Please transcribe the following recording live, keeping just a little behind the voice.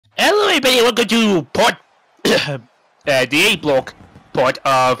everybody, welcome to part the A block part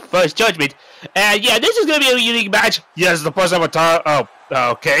of First Judgment. And yeah, this is gonna be a unique match. Yes, the first time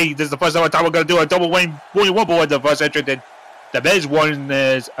okay, this is the first time we're gonna do a double win Royal Rumble in the first entrant. And the men's one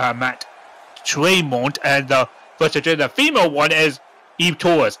is Matt Tremont, and the first entrant, the female one, is Eve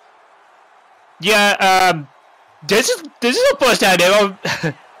Torres. Yeah, this is the first time ever.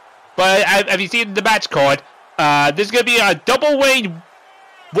 But have you seen the match card? This is gonna be a double win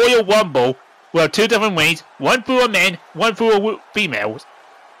Royal Rumble with two different ways, one for a man, one for females.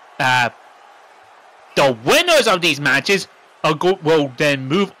 The winners of these matches will then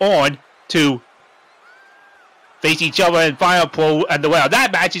move on to face each other in Final Pro, and the winner of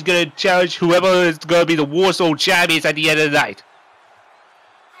that match is going to challenge whoever is going to be the Warzone Champions at the end of the night.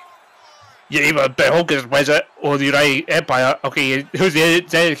 Yeah, either Ben Hogan's Wizard or the United Empire. Okay, who's the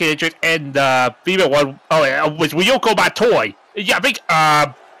dedicated and the female one? Oh, yeah, was Ryoko Matoi. Yeah, I think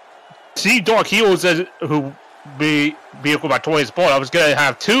Team Dark Heroes who Ryoko Matoi is part. I was gonna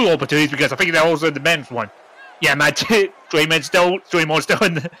have two opportunities because I think that was the men's one. Yeah, Matt Dreamon's still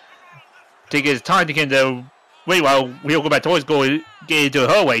in taking his time to get into wait while Ryoko Matoi is going get into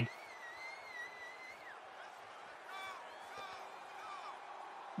her way.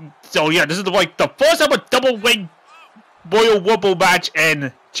 So yeah, this is the first ever double win Royal Rumble match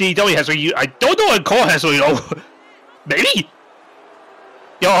in GEW history. I don't know what call history though. Maybe.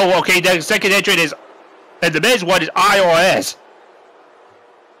 Yo, okay, the second entrant is, and the men's one is IRS.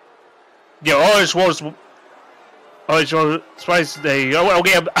 Yo, Orange Spice, okay,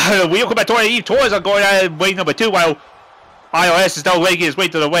 we come back to Eve Torres are going at wait number 2 while IRS is now making his way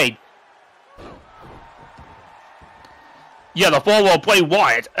to the wait. Yeah, the 4 will play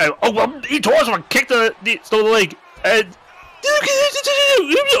Wyatt. Eve Torres will kick stole the leg. And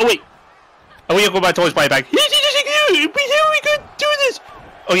oh wait. Oh, we go back to his play back. We could do this.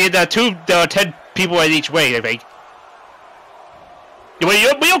 Oh yeah, there are 10 people at each way, I think.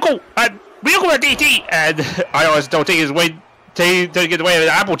 Ryoko at DT, and IRS don't take his way to get away with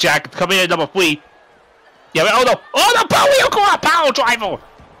Applejack coming in at number 3. Yeah, Ryoko power driver.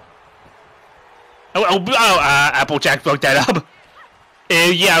 Applejack broke that up.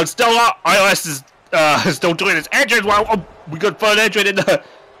 Yeah, it's still IRS is still doing his entrance while we got fun entrance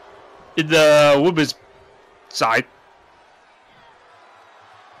in the women's side.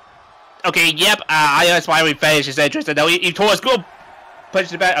 Okay, yep, IRS finally finished his entrance, and now he tore us good. Punch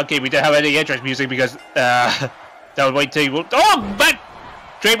the back. Okay, we don't have any entrance music because that was wait till oh, but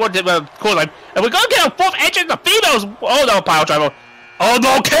Draymond did call line, and we're gonna get a 4th entrance. The females. Oh no, power driver. Oh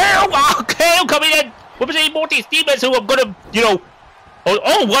no, Kale coming in. What was any more these demons who are gonna, you know?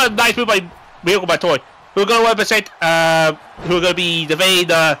 Oh, what a nice move by Ryoko Matoi. Who are gonna represent? Who are gonna be defending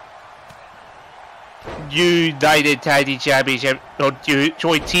the United Tag Team Championship or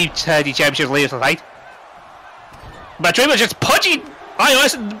Joint Team Tag Team Championship later tonight. But Dreamer just punching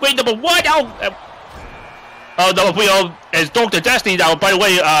IRS in wait number 1 out. Number 3 is Dr. Destiny now. By the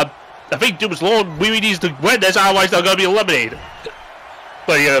way, I think Doom's Lord really needs to win this, otherwise they're gonna be eliminated.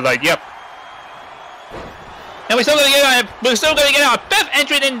 But yeah, like yep. And we're still gonna get our 5th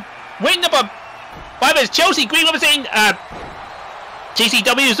entrant in win number 5 is Chelsea Green representing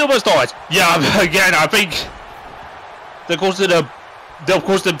GCW Superstars. Yeah, again, I think the course of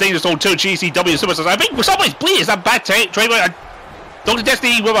the thing is on 2 GCW Superstars. I think somebody's bleeding. Is that bad Trayvon? Dr.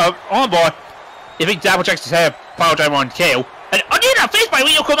 Destiny with an armbar. I think double checks his hair, power driver on Kale. And again, a face by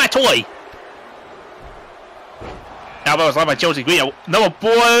Ryoko Matoi. Now that was like by Chelsea Green. Number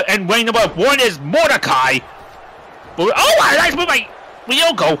 4 and ring number 1 is Mordecai. Oh, a nice move by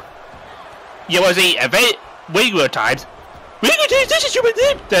Ryoko. Yeah, was he event regular times? Regular times, this is human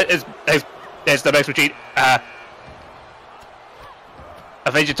name. That's the next routine.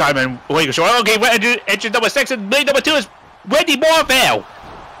 Adventure time and regular show. Okay, entrance number 6 and ring number 2 is Wendy Morvale.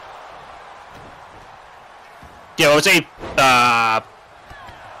 Yeah, I would say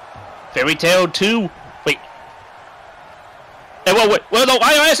Fairy Tale 2. Wait. Well, no,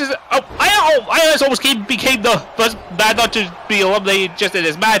 IRS is IRS almost became the first man not to be eliminated just in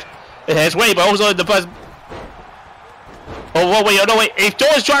his match in his way, but also in the first. Oh wait, no wait. If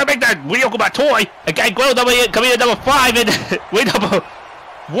Joe's trying to make that Ryoko Matoi, a guy coming in at number 5 and wait number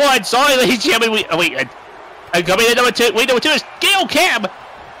 1. Sorry, ladies and gentlemen. And coming in at number 2. Wait, number 2 is Gail Cam.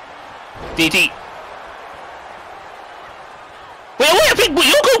 DT. Wait, I think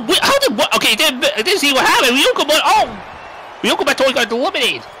Ryoko. How did what? Okay, I didn't see what happened. Ryoko Matoi got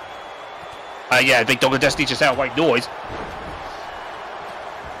eliminated. Yeah, I think Dr. Destiny just had a white noise.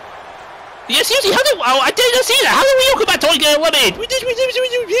 Yeah, seriously, how did... Oh, I didn't see that. How did we all come back to get eliminated? We do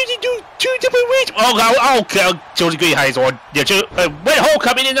 2 different ways. Oh, Chelsea Green has on. Yeah, Wade Hall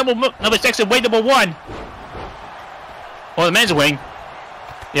coming in number 6 and Wade number 1. On the men's wing.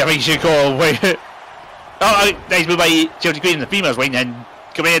 Yeah, I think you should call Wade. Oh, nice move by Chelsea Green in the females wing. And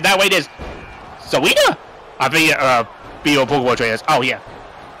coming in that way, there's Selena. I think, BO Pokemon trainers. Oh, yeah.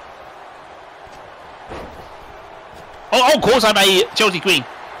 Oh, course, I'm by Chelsea Green.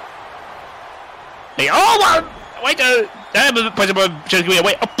 Hey, oh, well, wait, Chelsea Green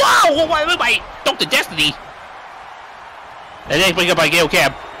away. Oh, wow, by Dr. Destiny. And then bring up by Gail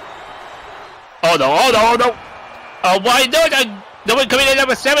Cam. Oh, no. Oh, why, no one coming in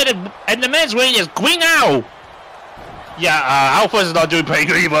number 7, and the men's wing is Green Owl. Yeah, Alpha's is not doing pretty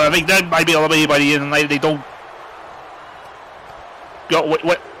good either. I think that might be eliminated by the end of the night. They don't.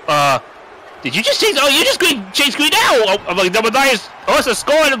 What? Did you just change? Oh, you just change Green Owl. I'm like, number 9 is also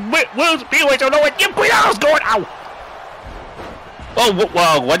scoring. Will's B-Way, so no one. Give Green Owl scoring. Ow. Oh,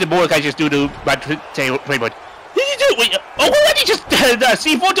 well, what did Mordecai just do to my Playboy? Did he do? Wait, oh, what did he just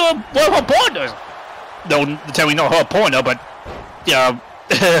C4 to one of her partners? No, tell me not her partner, but yeah,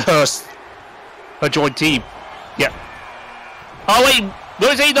 her joint team. Yeah. Oh wait,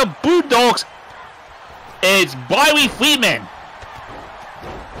 let's say the Boondocks. It's Byrie Freeman.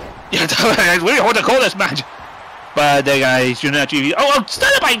 Yeah, it's really hard to call this match. But the guy shouldn't actually. Oh,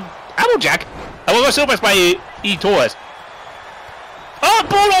 started by Applejack. I will go surpassed by E. Torres. Oh,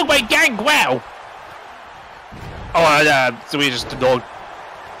 Bulldog by Gangrel. Oh, so we just the dog.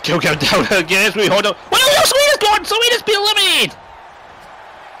 Kill count down again. It's really hard to. Well, no, Sweden's gone. Sweden's been eliminated.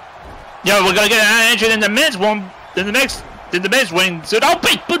 Yeah, we're gonna get an entry in the men's one. In the men's wing. So don't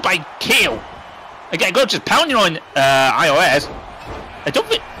be put by Kill. Again, go just pounding on iOS. I don't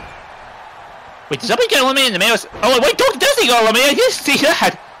think. Wait, did somebody get eliminated in the males? Oh wait, Dr. Destiny got eliminated. I didn't see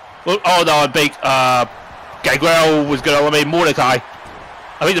that. Well, oh no, big Gangrel was gonna eliminate Mordecai.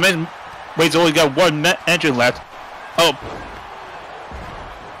 I think the men's wing's only got 1 entry left. Oh.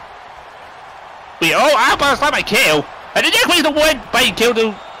 Wait, oh, Alpha slap by Kill. And the next way the one by Kill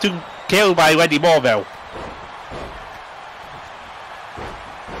to Kill by Wendy Marvell.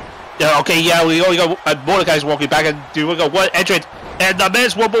 Yeah, okay, yeah, we only got Mordecai's walking back and we got 1 entrant. And the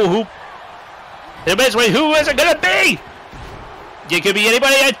men's wobble who the men's way, who is it gonna be? It could be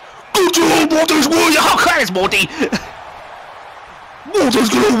anybody and good job, Morty's won! Oh crap, it's Morty! Morty's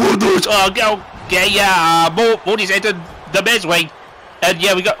gonna win this! Okay, yeah, Morty's entered the men's wing. And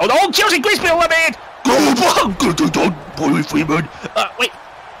yeah, we got Chelsea Grace been eliminated! Good done, Byrie Freeman! Wait.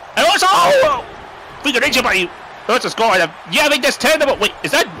 And also we got injured by that's a score. Yeah, I think that's 10 of it. Wait,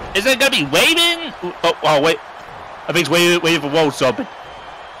 is that gonna be waving? Oh wait. I think it's waiting for World Sub.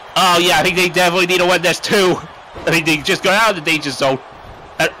 Oh yeah, I think they definitely need to win this too. I think they just got out of the danger zone.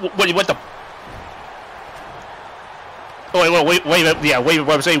 What the? Oh wait, yeah, wait.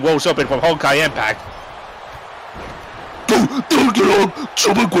 What I'm saying, World Sub from Honkai Impact. Don't get on.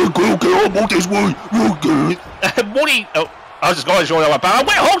 Someone get on Morty's way. Morty. Oh, I was just going to show you about.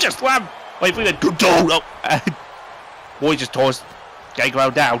 Wait, hold just slam. Wait for the don't. Boy just tossed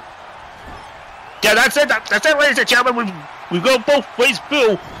Gangrel down. Yeah, that's it, ladies and gentlemen. We've got both ways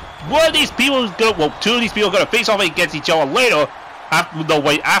through. One of these people is gonna, well, 2 of these people are gonna face off against each other later. After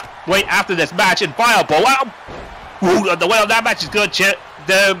this match in Fireball. Well, the winner of that match is gonna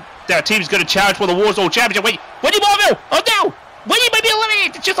their team's gonna challenge for the Warzone Championship. Wait, Wendy Marvell! Oh no! Wendy might be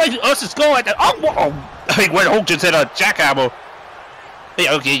eliminated. It's just like us to score at the. I think when Hulk just hit a jackhammer. Hey,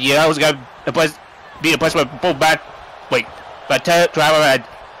 okay, yeah, I was gonna be impressed with both match. Wait, but Driver and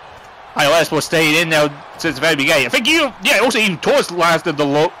iOS was staying in there since the very beginning. I think also even Torres lasted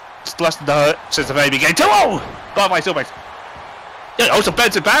since the very beginning. God, my soapbox. Yeah, also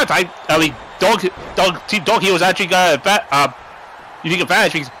Benson Valentine. I mean, Team Dog Heroes actually got a unique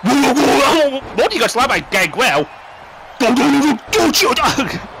advantage because Morty got slammed by Gangrel. Because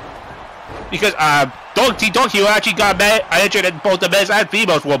Team Dog Hero actually got injured in both the men's and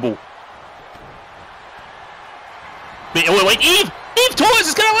females rumble. Wait, Eve Torres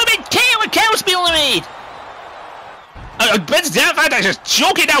is gonna eliminate Kale and Kale's being eliminated. Ben's down fact is just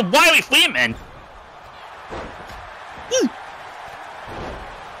choking down Byrie Freeman.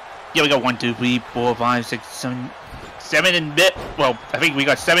 Yeah, we got 1, 2, 3, 4, 5, 6, 7 in mid. Well, I think we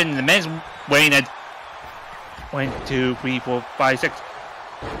got 7 in the men's wing and 1, 2, 3, 4, 5, 6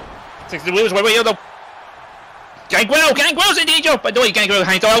 in the women's wing. Wait, no. Gangrel's in danger. But no, Gangrel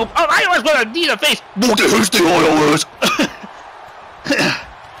hangs on. Oh, iOS gonna need a face. Morty hates the iOS.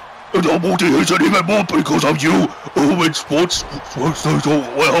 And Morty hates it even more because of you. Oh, in sports, well,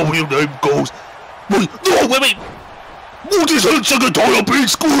 how your name goes. Wait. What is that second time I've been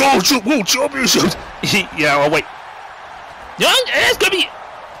school World Championships? Yeah, well, wait. No, it's gonna be...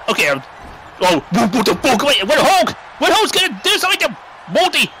 Okay, oh, what the fuck? Wait, what Hulk? What Hulk's gonna do something to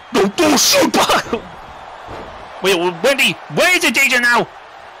Multi? No, don't shoot! Wait, Wendy, where is the danger now?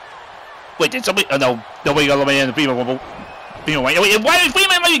 Wait, did somebody... Oh, no. Nobody got eliminated in the female rumble. Female, wait, why is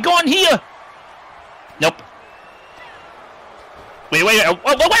female might be going here? Nope. Wait,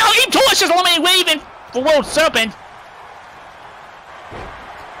 Team Torch just eliminated Raven for World Serpent.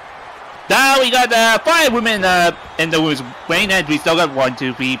 Now we got 5 women in the women's lane, and we still got 1,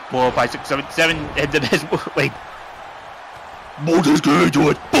 2, 3, 4, 5, 6, 7, 7 in the best. Wait. Multi's gonna do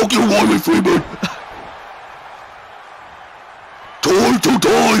it. Fuck you, Wiley Freeman. Time to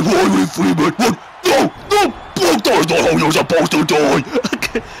die, Wiley Freeman. What? No, no, fuck, that's not how you're supposed to die.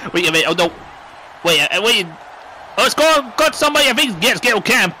 Wait a minute, oh no. Wait, wait. Oh, it's got somebody, I think, yes, get on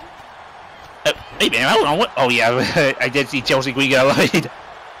cam. Hey man, hold on, what? Oh yeah, I did see Chelsea Green get eliminated.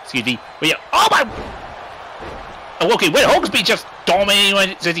 Excuse me. Wait, oh my! Oh, okay, wait, Hogsby just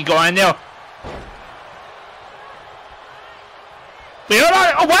dominating since he got in there. Wait, hold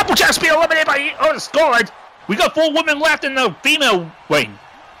on, oh, Applejack's being eliminated by, oh, scored. We got 4 women left in the female wing.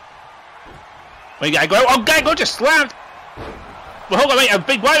 Wait, Geigo just slammed. Well, hold on, wait, a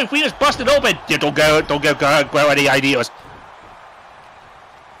big wire we just busted open. Yeah, don't go any ideas.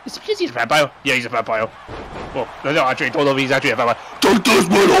 Is he because he's a vampire? Yeah, he's a vampire. Well, no, actually, I told him he's actually a vampire. Take this,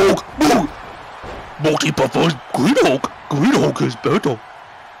 Red Hulk! Move! Multi prefers Green Hulk. Green Hulk is better.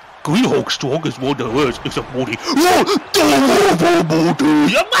 Green Hulk's strongest one there is, except Multi. Oh, don't over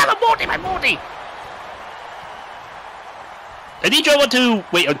Multi! Your mother, Multi, my Multi! I need you to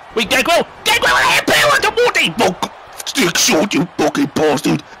wait, Gagwell, I have power to Multi! Fuck! Stick shot, you fucking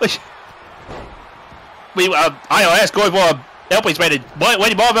bastard! We IRS going for a airplane rated.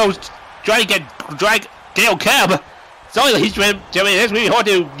 Wendy Marvel's trying to drag Gail Cab. Sorry, he's it's really hard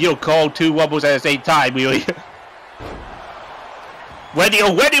to call 2 wobbles at the same time. Really. Wendy,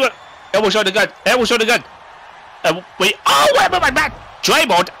 elbow shot the gun. Wait, oh, wait, my back.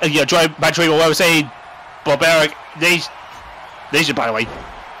 Draymond, Matt Draymond. I was saying, barbaric nation, by the way.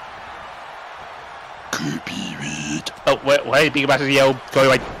 Oh, wait, big massive yell. Go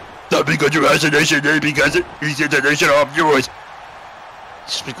away. Not because you're as a nation, because he's in the nation of yours.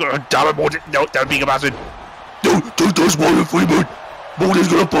 Damn it, Morty. No, don't be a bastard. No, take this, Wiley Freeman. Morty's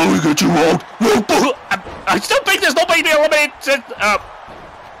gonna probably get you out. I still think there's nobody being eliminated.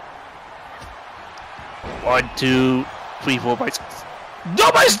 1, 2, 3, 4, 5, 6.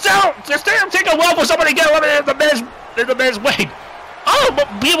 Nobody's down. Just take a while for somebody to get eliminated in the men's wing. Oh, but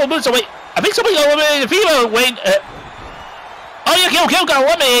people move. So wait, I think somebody got eliminated in the female wing. Oh yeah, Kill got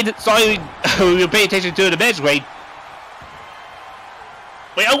eliminated. Sorry, we pay attention to the men's wing.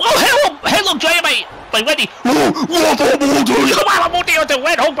 Wait, hello, Jay, by Wendy. What for Morty? Come on, Morty, on the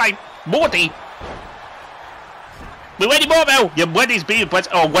Red Hulk by Morty. Wait, Wendy Marvel. Yeah, Wendy's being pressed.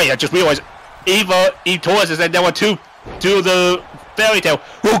 Oh wait, I just realized Eve Torres said there were two of the fairy tale.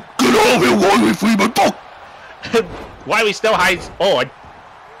 Oh, get out of here, Wiley Freeman. Fuck. Why we still hides on?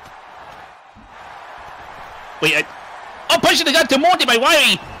 Wait, I'm pushing the gun to Morty by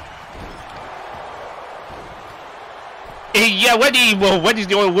Wiley. Yeah, Wendy's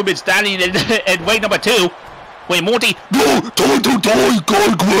the only woman standing in wait number 2. Wait, Morty. No, time to die,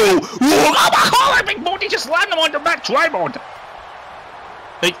 Gangrel. Oh my god, I think Morty just slammed him on the back tripod.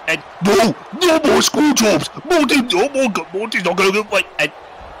 Wait, no more screw jobs. Morty's not gonna get. Wait,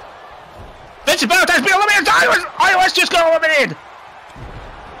 Vincent Valentine's been eliminated. iOS just got eliminated.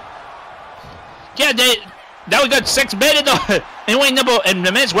 Yeah, now we got 6 men in wing number in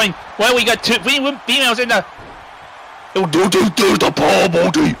the men's wing. Well, we got 3 females in the. Oh, there's the power,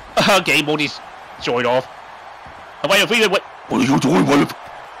 Morty. Okay, Morty's showing off. Wait, what are you doing, Wiley?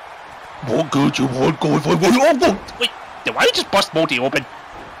 What good you want going for? Oh, wait, why you just bust Morty open?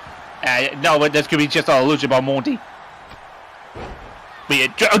 No, but this could be just an illusion about Morty. Wait,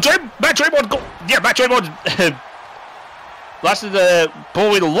 Matt Draymond go. Yeah, Matt Draymond lasted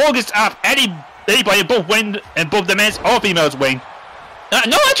probably the longest of anybody in both wing and both the men's or females wing.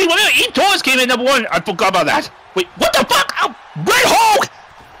 No, actually, when Eve Torres came in number 1, I forgot about that. Wait, what the fuck? Oh, Red Hulk!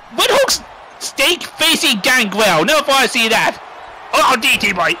 Red Hulk's steak-facing Gangrel. Never thought I'd see that. Oh,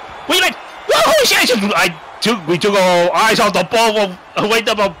 DT, boy. Wait a minute. Holy shit! We took our eyes off the ball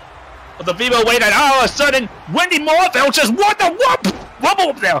of the female weight, and all of a sudden, Wendy Marvell just won the wobble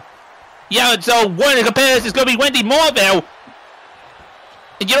up there. Yeah, so one of the compares is going to be Wendy Marvell.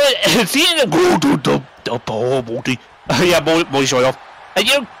 And you know, seeing the... Go to the power, Morty. Yeah, Morty showing off. And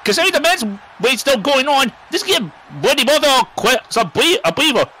you know, considering the men's weight still going on, this give Wendy Marvell a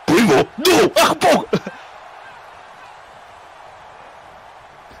breather. Breather? No! Oh,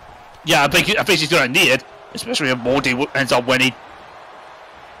 Yeah, I think he's gonna need it, especially if Morty ends up winning.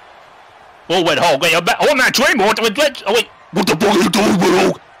 Oh wait, Hulk, wait, I'm not Judgement. Oh wait, What the fuck are you doing, Red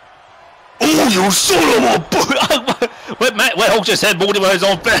Hulk? Oh, you son of a bitch! Wait, Hulk just said Morty was his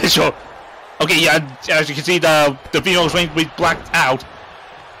own finisher. Okay, yeah, as you can see, the female's ring we blacked out.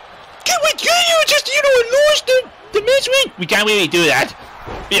 Can you just, launch the men's ring? We can't really do that.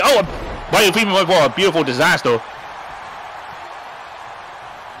 Yeah, oh, why you female for a beautiful disaster?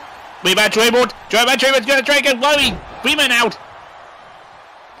 Wait, man, Judgement's gonna try and get Worry Freeman out.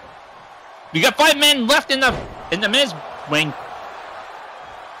 We got 5 men left in the men's ring.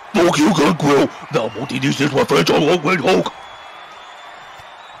 Fuck you, Gangrel! Now Morty needs this revenge on Red Hulk!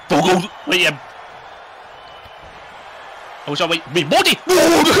 Fuck. Wait, oh, so wait, Morty!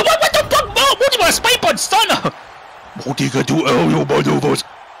 What the fuck? Morty was a spike on stunner! Morty can do aerial maneuvers!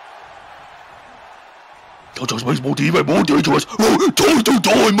 That just makes Morty even more dangerous! Oh, time to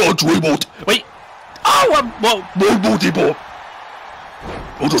die, my Judgement! Wait! Oh, well... More Morty bomb!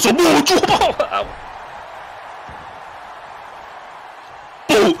 Oh, there's some more trouble!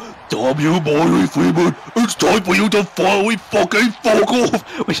 Oh, damn you, Morty Freeman! It's time for you to finally fucking fuck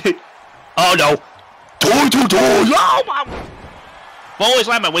off! Wait, oh no! Time to die! Oh, my... Always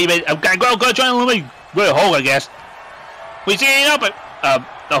like my wait a minute. I'm gonna try and eliminate Red Hulk, I guess. We see it up, but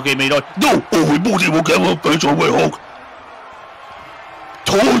okay, maybe not. No, only Morty will get revenge on Red Hulk.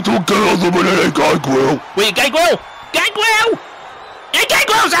 Time to get eliminated, Gangrel. Wait, Gangrel! And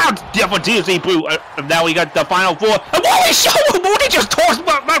Gangrel's out! Yeah, for TFC Blue. Now we got the final 4. And holy shit! Morty just tossed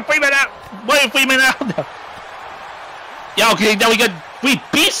Mark Freeman out. Freeman out. Yeah, okay. Now we got 3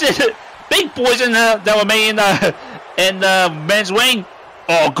 pieces, big boys that were made in the men's wing.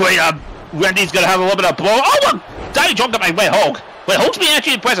 Oh, great! Randy's gonna have a little bit of blow. Oh, look! Daddy jumped up by Red Hulk. Red Hulk's being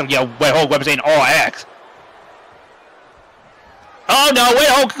actually impressive. Yeah, Red Hulk representing RX. Oh no, Red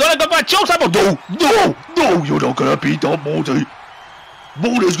Hulk gonna go back. Choke up. No! You're not gonna beat up Morty.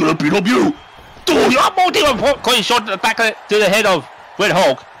 Morty's gonna beat up you. Oh, Morty will clean shot to the back to the head of Red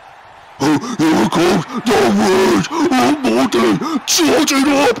Hulk. Here it comes, the rage! Oh, Morty, charging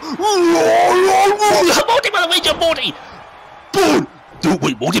up! Morty, by the way, you're Morty! But,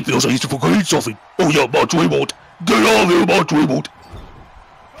 wait, Morty feels like he's forgetting something. Oh yeah, my Judgement. Get out of here, my Judgement.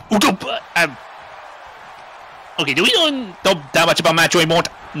 Okay, do we know that much about Matt Judgement?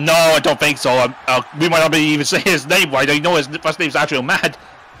 No, I don't think so. We might not even say his name right. I know his first name's actually Matt.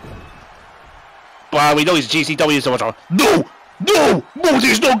 But we know he's GCW so much. No!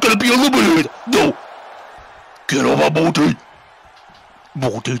 Morty's not gonna be eliminated! No! Get over, Morty!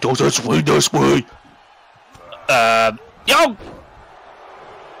 Morty doesn't swing this way! Yo!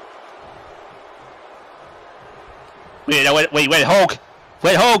 Wait, Hulk!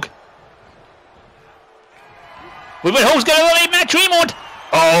 Wait, Hulk's gonna eliminate Matt Tremont!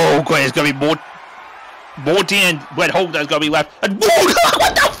 Oh, great, it's gonna be Morty and Red Hulk that's gonna be left. And Morty!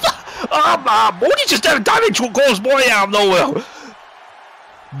 What the fuck? Morty just did a damage calls Morty out of nowhere!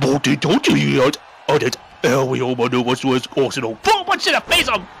 Morty, don't you yet? I did aerial maneuvers to his arsenal. Boom! Punch in the face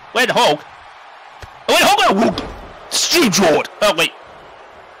of Red Hulk! Red Hulk! Stream shot! Oh, wait,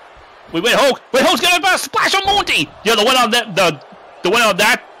 Red Hulk! Red Hulk's gonna splash on Morty! Yeah, the winner of that, the winner of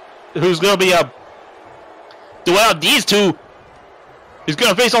that, who's gonna be the winner of these two, is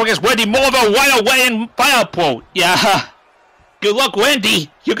gonna face off against Wendy Marvel right away in Fire Pro. Yeah. Good luck, Wendy.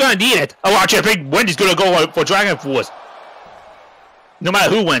 You're gonna need it. Oh, actually, I think Wendy's gonna go for Dragon Force. No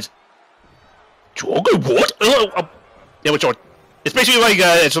matter who wins. Dragon what? Yeah, which one? It's basically like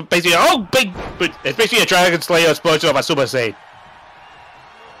it's basically it's basically a Dragon Slayer version of a Super Saiyan.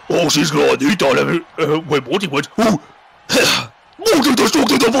 Oh, she's gonna need that when Morty wins. Morty destroyed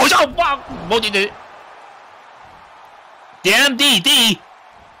the voice. Oh, wow, Morty did it. Damn DD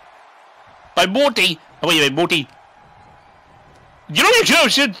by Morty. Oh wait, Morty. You know you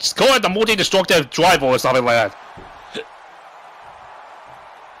should call it the multi-destructive driver or something like that.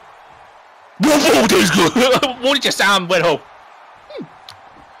 Morty's good. Morty just sound Red Hulk.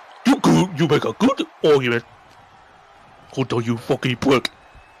 You make a good argument. Hold on, you fucking prick.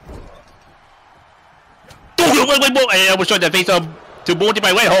 Wait, I was trying to face up to Morty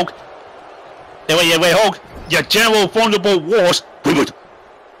by Red Hulk. Wait, Red Hulk. Your general vulnerable wars. Wait.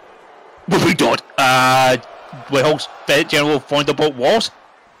 Repeat that. Red Hulk's general vulnerable wars.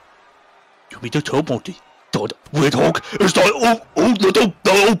 You mean to tell Morty that Red Hulk is that old little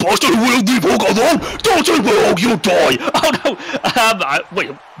bastard who will leave Hulk alone? Don't say Red Hulk, you'll die. Oh no. Wait,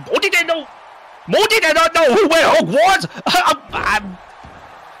 Morty didn't not know who Red Hulk was.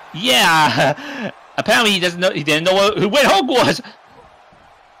 Yeah. Apparently he didn't know who Red Hulk was.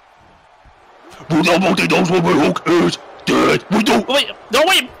 Well, now Morty knows what Red Hulk is. Dead. We don't. Wait.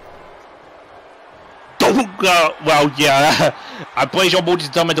 Well, yeah. I'm pretty sure Morty's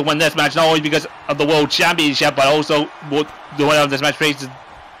determined to win this match, not only because of the World Championship, but also the winner of this match faces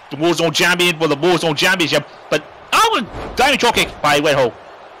the Warzone Champion for the Warzone Championship. But diamond choke kick by Red Hole.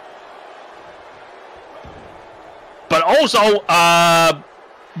 But also,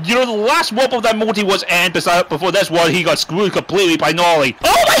 you know, the last wobble that Morty was in before this one, he got screwed completely by Nolly.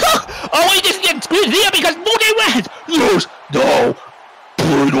 Oh my god! Oh, he just get screwed here because Morty wins! Yes, no,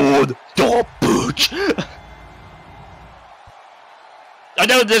 put on the bitch. I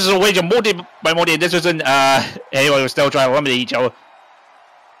know this is a wager Morty by Morty, this isn't, anyway, we're still trying to eliminate each other.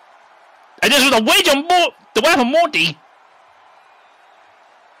 And this was a wager the way for Morty.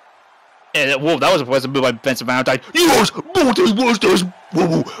 Whoa, that was a pleasant move by Vincent Valentine. Yes, Morty was this.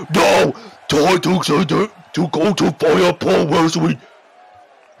 Whoa, now, time to go to Fireball Wrestling.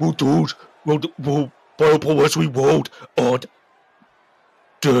 Fireball Wrestling World, and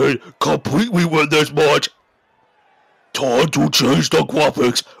they completely win this match. Time to change the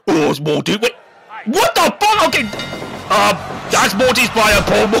graphics. Oh, Morty. Wait, what the fuck? Okay, that's Morty's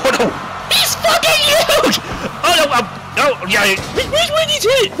Fireball model. He's fucking huge! Oh no, oh yeah. Where's Wendy's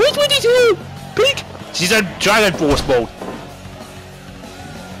hit? Where's Wendy's hit? Pink. She's in Dragon Force mode.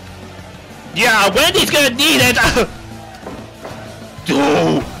 Yeah, Wendy's gonna need it.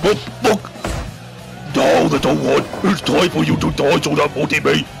 No, look. Now, little one, it's time for you to die so that Morty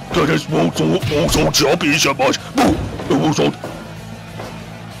may get his Warzone Championship match.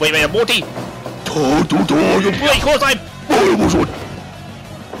 Wait, Morty. Time to die. Wait, close time. Warzone.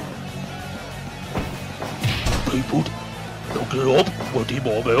 People, look it up. Wendy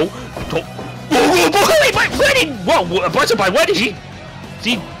Marvel. Wait, Wendy. Whoa, a buzzer by Wendy.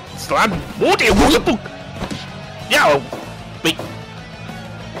 She slammed Morty. Yeah, wait.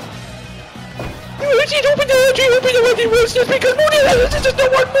 She's open the Wendy wins this because Morty just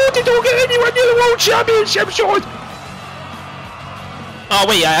don't want Morty to get anyone near the World Championship short. Oh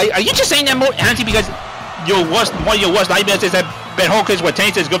wait, are you just saying that, Auntie, because one of your worst nightmares is that Ben Hawkins with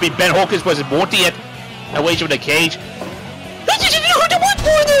Taints is going to be Ben Hawkins versus Morty at away from the cage?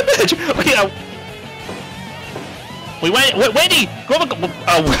 Wait, Wendy, go over.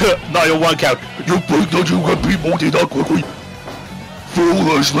 Oh, no, you're one count. You think that you can beat Morty that quickly?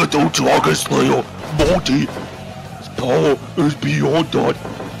 Foolish little Dragon Slayer, Morty. His power is beyond that.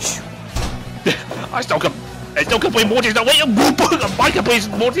 I still can play Morty's that way. I can play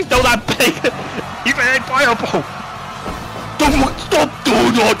Morty's still that big. Even in Fireball. Stop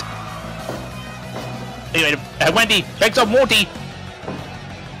doing that. Anyway, Wendy picks up Morty.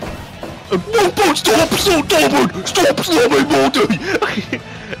 Stop slamming Morty.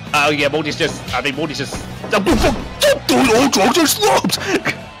 Oh yeah, Morty's just. Stop doing all drugs and slabs.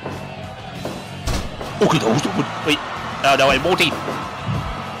 Okay, that was stupid. Wait, no, wait, Morty.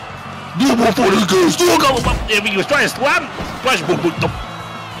 No more fighting games. He was trying to slam.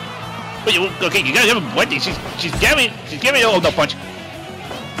 Wait, okay, you gotta give him Wendy. She's giving all the punch.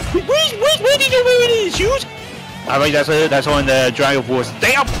 Where's Wendy doing wearing his shoes? Alright, that's on the Dragon Force.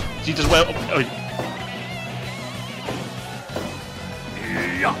 Damn! She just went.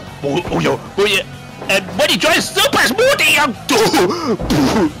 Oh yeah. And when he tries to suppress Morty,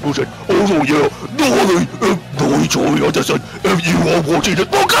 Bullshit. Oh yeah. Nolly Joey Anderson, if you are watching it.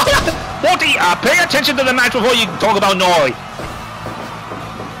 Oh god! Morty, pay attention to the match before you talk about Nolly.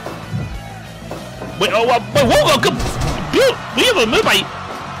 Wait, we have a move by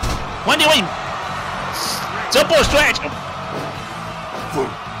Wendy. Wait. Simple stretch.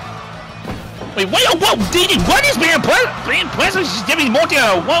 Wait, Wendy's being pleasant. She's giving Morty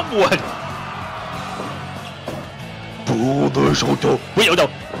a one-wood. Wait, no.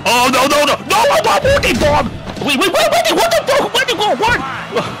 Oh, no, I want Morty bomb. Wait, Wendy, what the fuck? Wendy, what?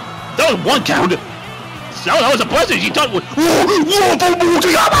 That was one count. That was a blessing. She done with.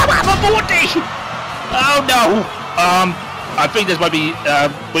 Morty. Oh, no. I think this might be,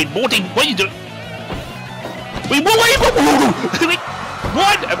 wait, Morty, what are you doing? Wait,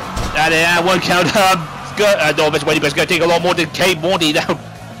 what? One count, no, Mr. Wendy, but it's gonna take a lot more to K Morty down.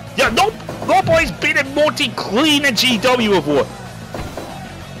 Yeah, nobody's beaten Morty clean in GEW before.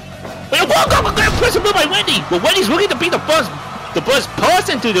 Wait, press a move by Wendy. Well, Wendy's looking to be the first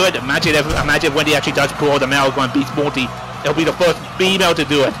person to do it. Imagine if Wendy actually does pull the mail and beats Morty. It'll be the first female to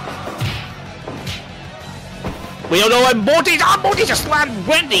do it. We don't know what Morty just slammed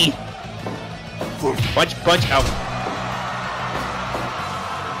Wendy. Punch out.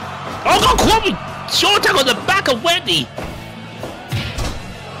 Oh, go clubbing! Short attack on the back of Wendy.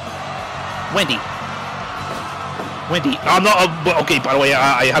 Wendy. I'm not. Okay, by the way,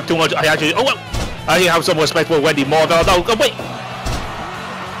 I have too much. I have some respect for Wendy Marvel. No, wait.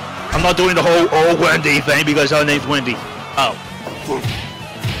 I'm I'm not doing the whole Wendy thing because her name's Wendy. Oh.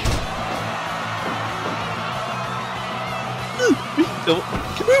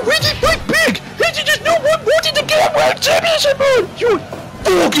 Wendy, wait, big! He just no one wanted to get World Championship, man! You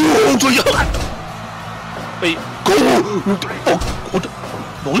fuck you, Wait. Go! What?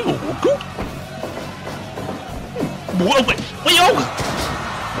 No, you won't go. Wait, oh!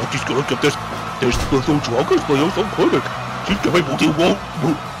 She's gonna give this little joggers by us on clinic. She's giving Morty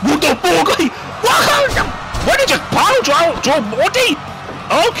what the fuck? What did you power draw Morty?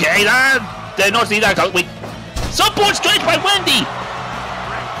 Okay, did not see that coming. Wait. Support stretch by Wendy!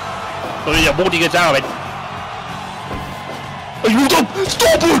 Oh yeah, Morty gets out of it. Hey, hold up!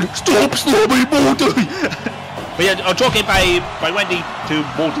 Stop it! Stop slamming Morty! But yeah, I'm talking by Wendy to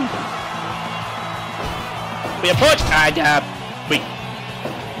Morty. We have punch and wait.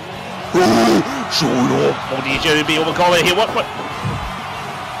 Show it off. Morty should be overcoming here. What?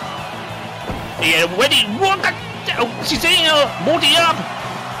 Yeah, Wendy, what? She's saying Morty up.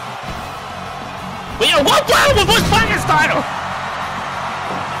 Wait, what? What's fire style?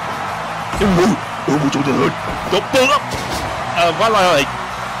 Oh, what's on the hood? Don't pull up.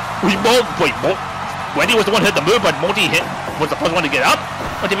 Wait, Wendy was the one who hit the move, but Morty was the first one to get up.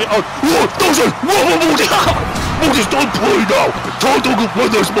 What did we? Oh, Morty! Morty's done playing now. Time to win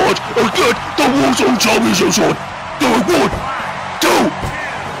this match and get the Warzone Champions on. Doing 1, 2,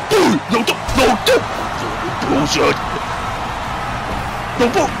 3. No. Bullshit. No.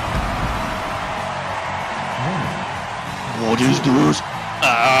 What is this?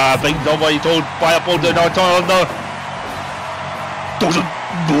 I think somebody told Fireball to not turn on the... Doesn't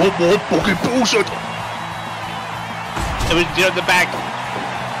no more fucking bullshit. It was in the back.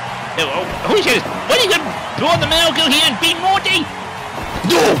 Holy shit! What are you gonna blow the mail go here and beat Morty?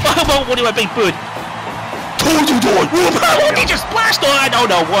 No! What do I beat food? Total Morty just splashed on! Oh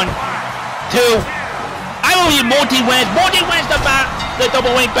no, 1, 2. I believe Morty wins! Morty wins the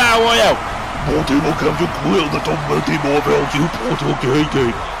double wing battle royale! Morty will come to clear the Mighty Marvel you portal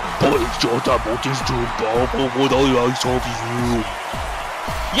gate. But it's just that Morty's too powerful for the likes of you.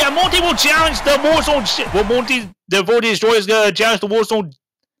 Yeah, Morty will challenge the Warzone... Well, the Vorty Destroyer is gonna challenge the Warzone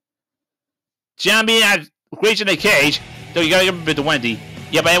Champion at Creation in a Cage. So you gotta give it to Wendy.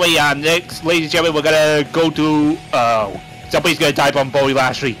 Yeah, but anyway, next, ladies and gentlemen, we're gonna go to... somebody's gonna type on Bobby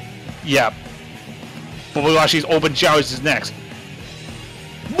Lashley. Yeah. Bobby Lashley's open challenge is next.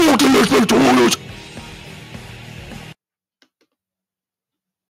 Morty is victorious